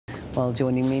Well,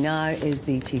 joining me now is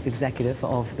the Chief Executive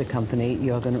of the company,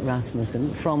 Joergen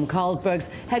Rasmussen, from Carlsberg's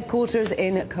headquarters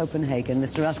in Copenhagen.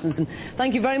 Mr. Rasmussen,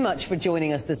 thank you very much for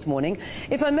joining us this morning.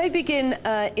 If I may begin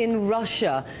in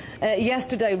Russia.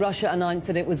 Yesterday, Russia announced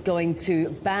that it was going to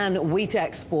ban wheat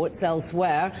exports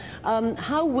elsewhere.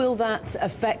 How will that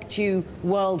affect you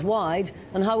worldwide,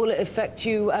 and how will it affect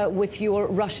you with your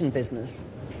Russian business?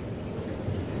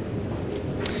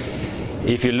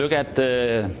 If you look at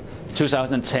the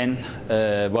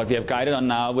 2010, what we have guided on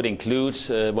now would include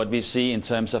what we see in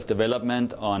terms of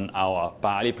development on our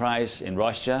barley price in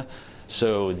Russia.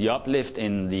 So the uplift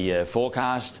in the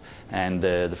forecast and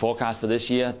the forecast for this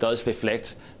year does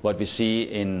reflect what we see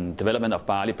in development of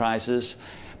barley prices.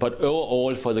 But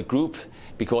overall for the group,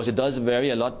 because it does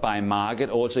vary a lot by market,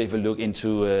 also if you look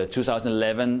into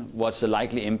 2011, what's the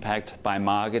likely impact by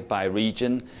market, by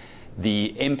region,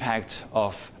 the impact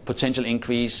of potential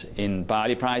increase in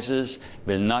barley prices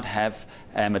will not have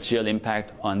a material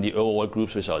impact on the overall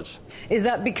group's results. Is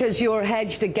that because you're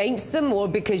hedged against them, or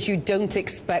because you don't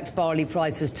expect barley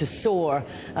prices to soar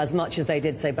as much as they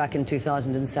did, say, back in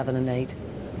 2007 and 8?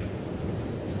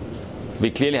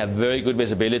 We clearly have very good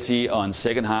visibility on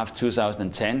second half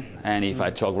 2010, and if I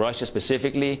talk Russia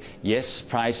specifically, yes,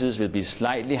 prices will be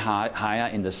slightly higher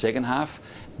in the second half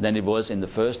than it was in the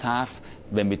first half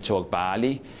when we talk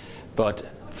barley. But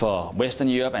for Western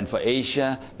Europe and for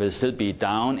Asia, will still be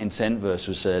down in 10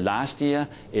 versus last year.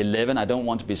 11, I don't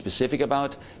want to be specific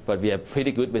about, but we have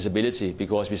pretty good visibility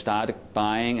because we started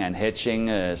buying and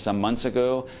hedging some months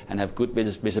ago and have good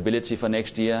visibility for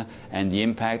next year, and the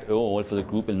impact overall for the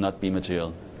group will not be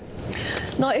material.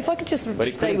 Now, if I could just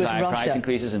stay with Russia. Price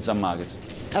increases in some markets.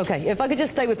 Okay, if I could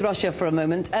just stay with Russia for a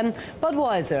moment.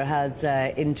 Budweiser has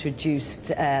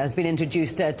been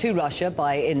introduced to Russia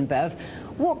by InBev.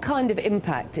 What kind of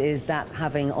impact is that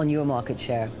having on your market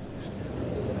share?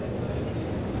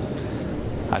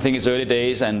 I think it's early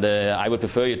days, and I would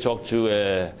prefer you talk to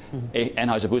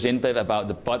Anheuser-Busch InBev about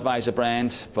the Budweiser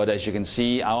brand. But as you can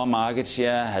see, our market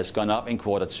share has gone up in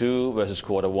Q2 versus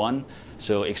Q1.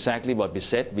 So exactly what we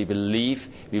said, we believe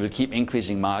we will keep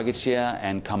increasing market share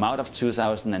and come out of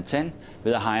 2010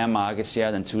 with a higher market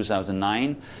share than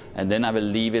 2009. And then I will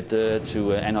leave it to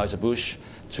Anheuser-Busch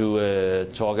to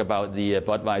talk about the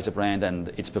Budweiser brand and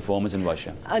its performance in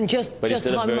Russia. And but it's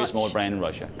still a very small brand in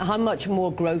Russia. How much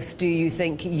more growth do you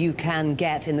think you can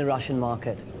get in the Russian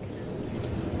market?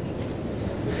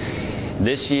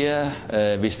 This year,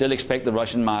 we still expect the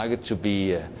Russian market to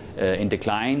be in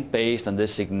decline based on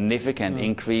this significant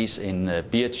increase in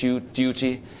beer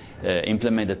duty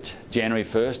implemented January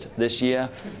 1st this year.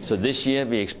 So this year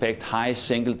we expect high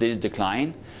single-digit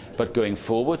decline. But going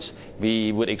forward,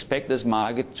 we would expect this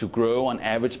market to grow on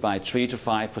average by 3 to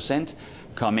 5%,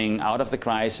 coming out of the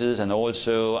crisis and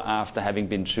also after having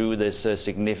been through this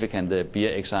significant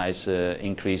beer excise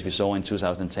increase we saw in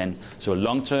 2010. So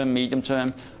long-term,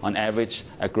 medium-term, on average,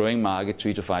 a growing market,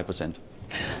 3 to 5%.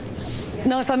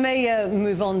 Now, if I may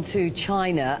move on to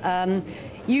China.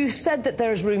 You said that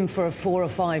there is room for 4 or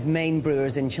 5 main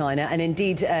brewers in China, and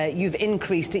indeed you've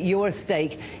increased your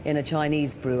stake in a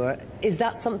Chinese brewer. Is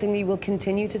that something that you will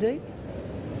continue to do?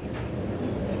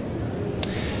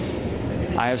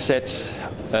 I have said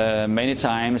many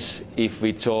times, if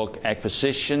we talk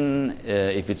acquisition,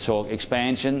 if we talk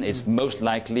expansion, it's most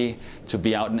likely to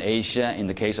be out in Asia in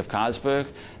the case of Carlsberg,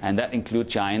 and that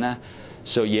includes China.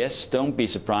 So yes, don't be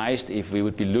surprised if we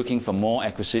would be looking for more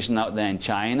acquisition out there in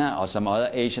China or some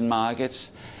other Asian markets.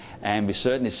 And we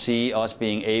certainly see us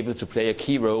being able to play a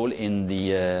key role in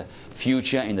the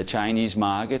future in the Chinese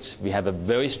market. We have a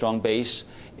very strong base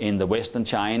in the Western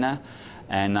China.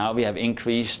 And now we have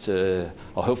increased, or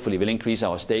hopefully will increase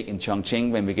our stake in Chongqing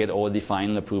when we get all the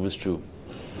final approvals through.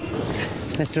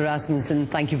 Mr. Rasmussen,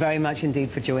 thank you very much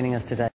indeed for joining us today.